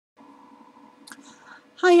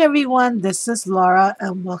Hi everyone, this is Laura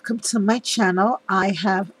and welcome to my channel. I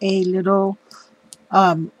have a little,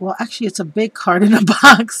 well actually it's a big card in a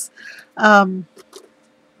box. Um,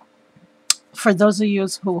 for those of you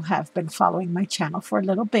who have been following my channel for a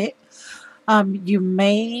little bit, you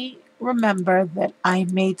may remember that I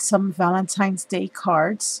made some Valentine's Day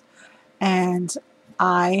cards and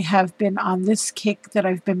I have been on this kick that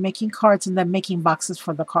I've been making cards and then making boxes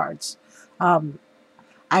for the cards. Um,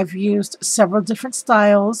 I've used several different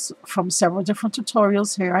styles from several different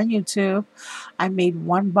tutorials here on YouTube. I made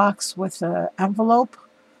one box with an envelope,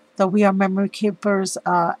 the We Are Memory Keepers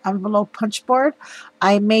envelope punch board.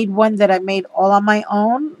 I made one that I made all on my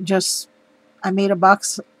own. I made a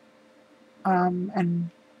box and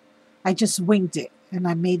I just winged it. And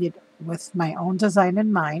I made it with my own design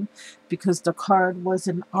in mind because the card was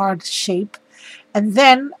an odd shape. And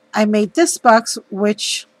then I made this box,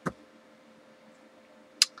 which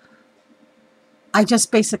I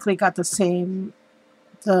just basically got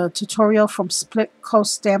the tutorial from Split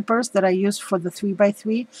Coast Stampers that I used for the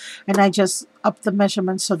 3x3, and I just upped the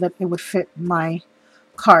measurements so that it would fit my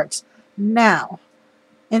cards. Now,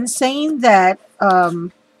 in saying that,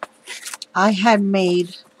 I had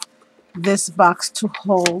made this box to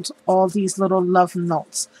hold all these little love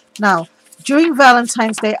notes. Now, during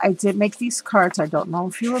Valentine's Day, I did make these cards. I don't know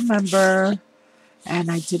if you remember.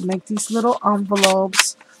 And I did make these little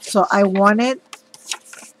envelopes. So I wanted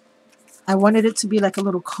it to be like a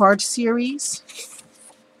little card series.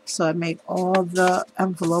 So I made all the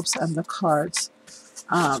envelopes and the cards.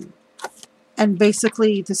 Um, and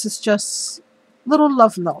basically, this is just little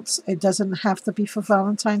love notes. It doesn't have to be for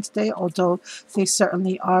Valentine's Day, although they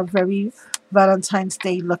certainly are very Valentine's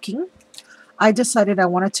Day looking. I decided I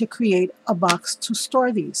wanted to create a box to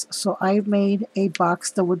store these. So I made a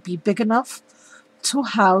box that would be big enough to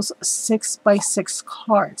house 6x6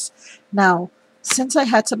 cards. Now, since I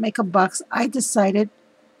had to make a box, I decided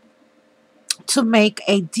to make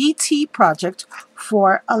a DT project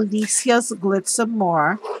for Alicia's Glitzz and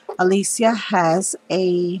More. Alicia has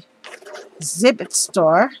a Zibbet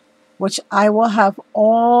store, which I will have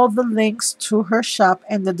all the links to her shop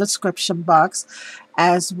in the description box,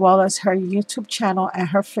 as well as her YouTube channel and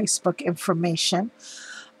her Facebook information.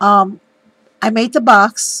 I made the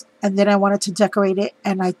box and then I wanted to decorate it,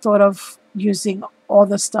 and I thought of using all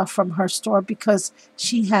the stuff from her store because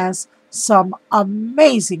she has some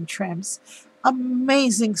amazing trims,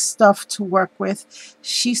 amazing stuff to work with.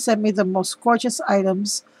 She sent me the most gorgeous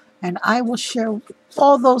items, and I will share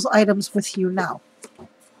all those items with you now.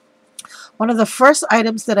 One of the first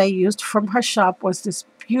items that I used from her shop was this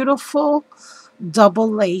beautiful double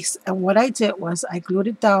lace, and what I did was I glued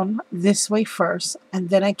it down this way first, and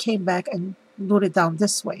then I came back and glued it down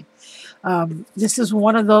this way. This is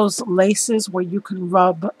one of those laces where you can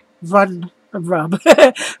run run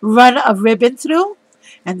a ribbon through,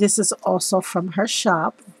 and this is also from her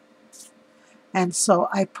shop. And so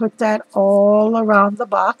I put that all around the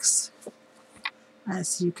box,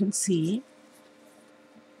 as you can see.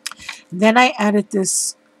 Then I added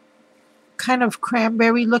this kind of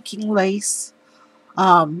cranberry looking lace,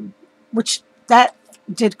 which that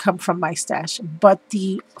did come from my stash, but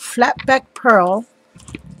the flat back pearl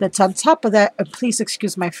that's on top of that, please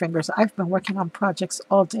excuse my fingers, I've been working on projects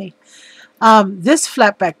all day. This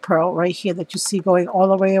flat back pearl right here that you see going all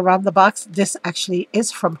the way around the box, this actually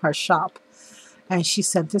is from her shop, and she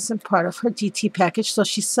sent this in part of her DT package. So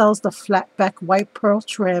she sells the flat back white pearl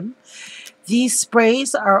trim. These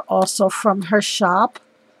sprays are also from her shop.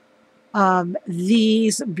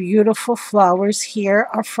 These beautiful flowers here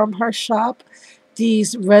are from her shop.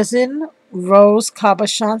 These resin rose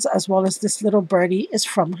cabochons, as well as this little birdie, is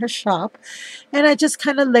from her shop. And I just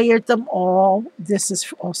kind of layered them all. This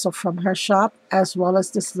is also from her shop, as well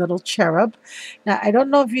as this little cherub. Now, I don't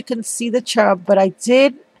know if you can see the cherub, but I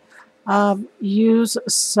did use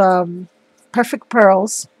some perfect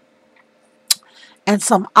pearls and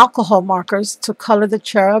some alcohol markers to color the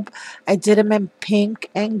cherub. I did them in pink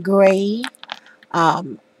and gray.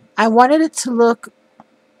 I wanted it to look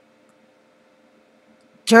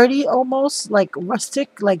dirty, almost like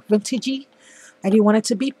rustic, like vintagey. I didn't want it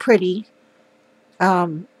to be pretty,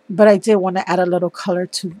 but I did want to add a little color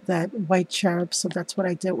to that white cherub, so that's what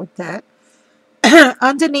I did with that.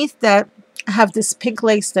 Underneath that, I have this pink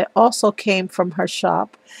lace that also came from her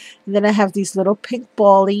shop. And then I have these little pink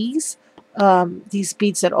ballies. These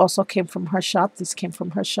beads that also came from her shop. This came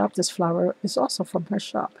from her shop. This flower is also from her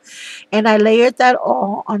shop. And I layered that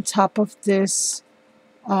all on top of this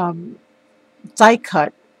die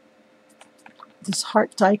cut. This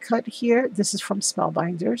heart die cut here. This is from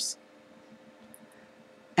Spellbinders.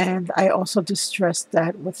 And I also distressed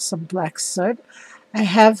that with some black soot. I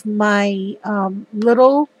have my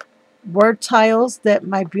little word tiles that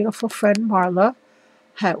my beautiful friend Marla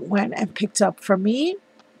had went and picked up for me.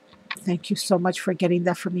 Thank you so much for getting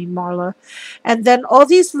that for me, Marla. And then all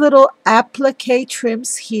these little applique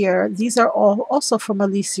trims here, these are all also from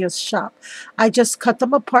Alicia's shop. I just cut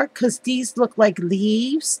them apart because these look like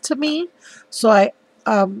leaves to me. So I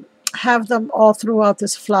have them all throughout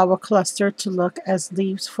this flower cluster to look as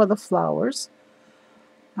leaves for the flowers.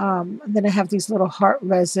 And then I have these little heart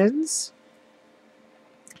resins.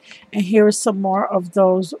 And here is some more of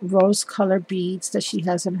those rose color beads that she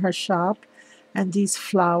has in her shop, and these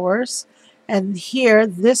flowers. And here,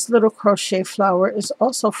 this little crochet flower is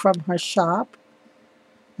also from her shop.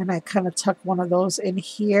 And I kind of tuck one of those in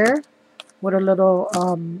here with a little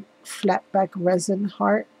flat back resin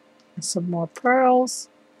heart and some more pearls.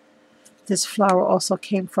 This flower also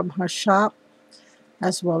came from her shop,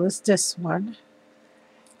 as well as this one.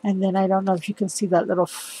 And then I don't know if you can see that little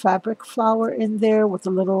fabric flower in there with a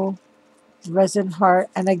little resin heart.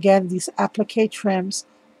 And again, these applique trims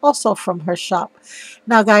also from her shop.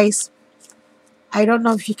 Now, guys, I don't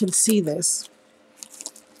know if you can see this,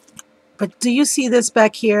 but do you see this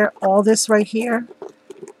back here? All this right here?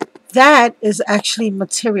 That is actually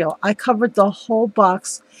material. I covered the whole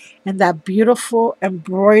box in that beautiful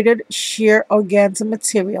embroidered sheer organza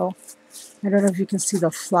material. I don't know if you can see the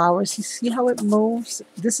flowers. You see how it moves?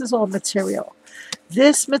 This is all material.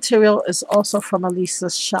 This material is also from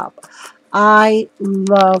Alicia's shop. I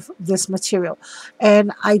love this material.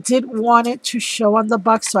 And I didn't want it to show on the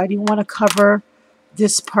box, so I didn't want to cover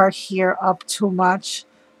this part here up too much.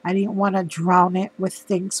 I didn't want to drown it with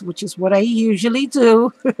things, which is what I usually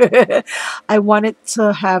do. I wanted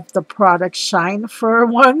to have the product shine for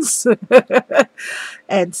once.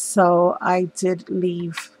 And so I did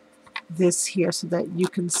leave this here so that you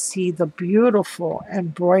can see the beautiful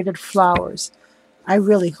embroidered flowers. I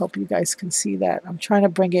really hope you guys can see that. I'm trying to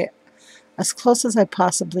bring it as close as I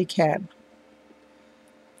possibly can.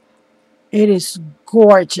 It is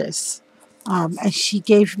gorgeous. And she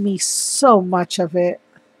gave me so much of it.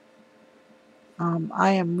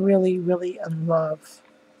 I am really, really in love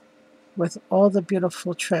with all the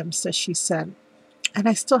beautiful trims that she sent. And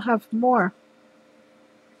I still have more.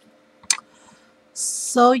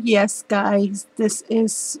 So yes, guys, this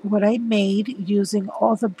is what I made using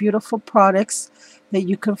all the beautiful products that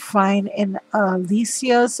you can find in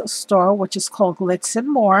Alicia's store, which is called Glitz and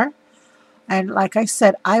More. And like I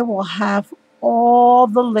said, I will have all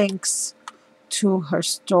the links to her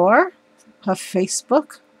store, her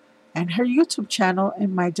Facebook, and her YouTube channel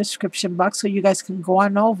in my description box, so you guys can go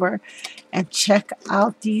on over and check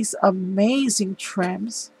out these amazing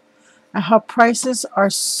trims. And her prices are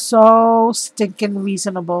so stinking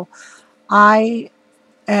reasonable. I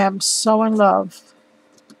am so in love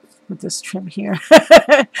with this trim here.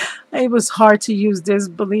 It was hard to use this,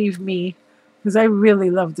 believe me, because I really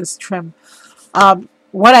love this trim.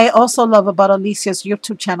 What I also love about Alicia's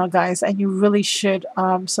YouTube channel, guys, and you really should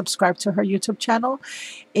subscribe to her YouTube channel,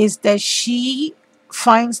 is that she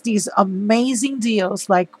finds these amazing deals.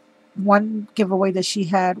 Like one giveaway that she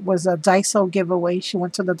had was a Daiso giveaway. She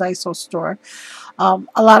went to the Daiso store. A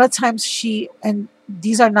lot of times and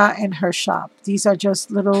these are not in her shop. These are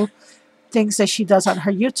just little things that she does on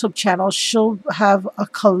her YouTube channel. She'll have a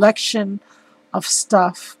collection of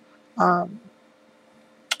stuff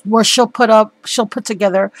where she'll put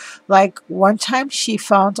together, like one time she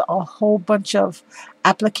found a whole bunch of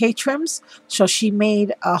applique trims, so she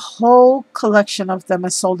made a whole collection of them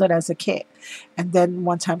and sold it as a kit. And then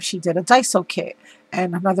one time she did a Daiso kit,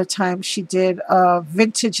 and another time she did a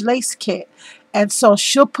vintage lace kit. And so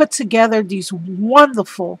she'll put together these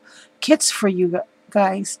wonderful kits for you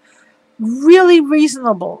guys, really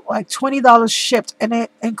reasonable, like $20 shipped, and it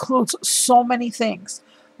includes so many things.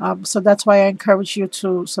 So that's why I encourage you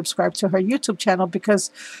to subscribe to her YouTube channel, because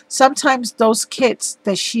sometimes those kits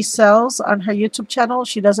that she sells on her YouTube channel,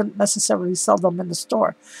 she doesn't necessarily sell them in the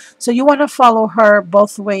store. So you want to follow her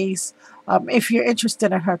both ways. If you're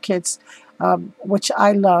interested in her kits, which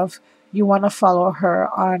I love, you want to follow her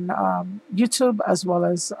on YouTube as well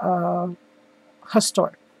as her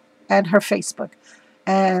store and her Facebook.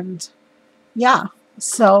 And yeah,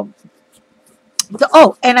 so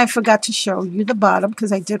and I forgot to show you the bottom,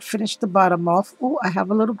 because I did finish the bottom off. Oh, I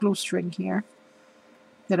have a little glue string here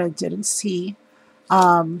that I didn't see.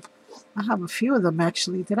 I have a few of them,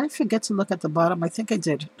 actually. Did I forget to look at the bottom? I think I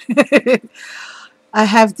did. I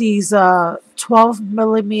have these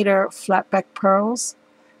 12mm flat back pearls,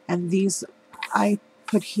 and these I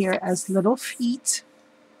put here as little feet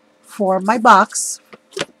for my box,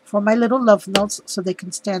 for my little love notes, so they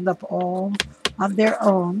can stand up all on their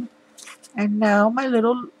own. And now my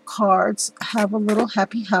little cards have a little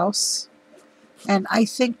happy house. And I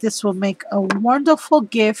think this will make a wonderful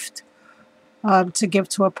gift to give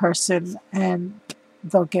to a person. And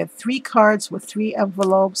they'll get 3 cards with 3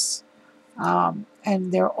 envelopes.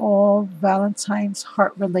 And they're all Valentine's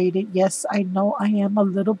heart related. Yes, I know I am a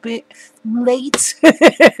little bit late,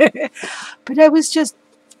 but I was just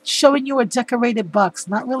showing you a decorated box,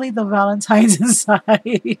 not really the Valentine's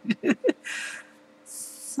inside.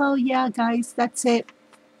 So, yeah, guys, that's it.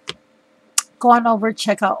 Go on over,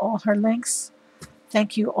 check out all her links.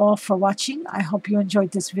 Thank you all for watching. I hope you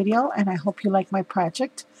enjoyed this video and I hope you like my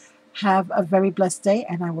project. Have a very blessed day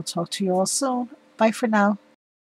and I will talk to you all soon. Bye for now.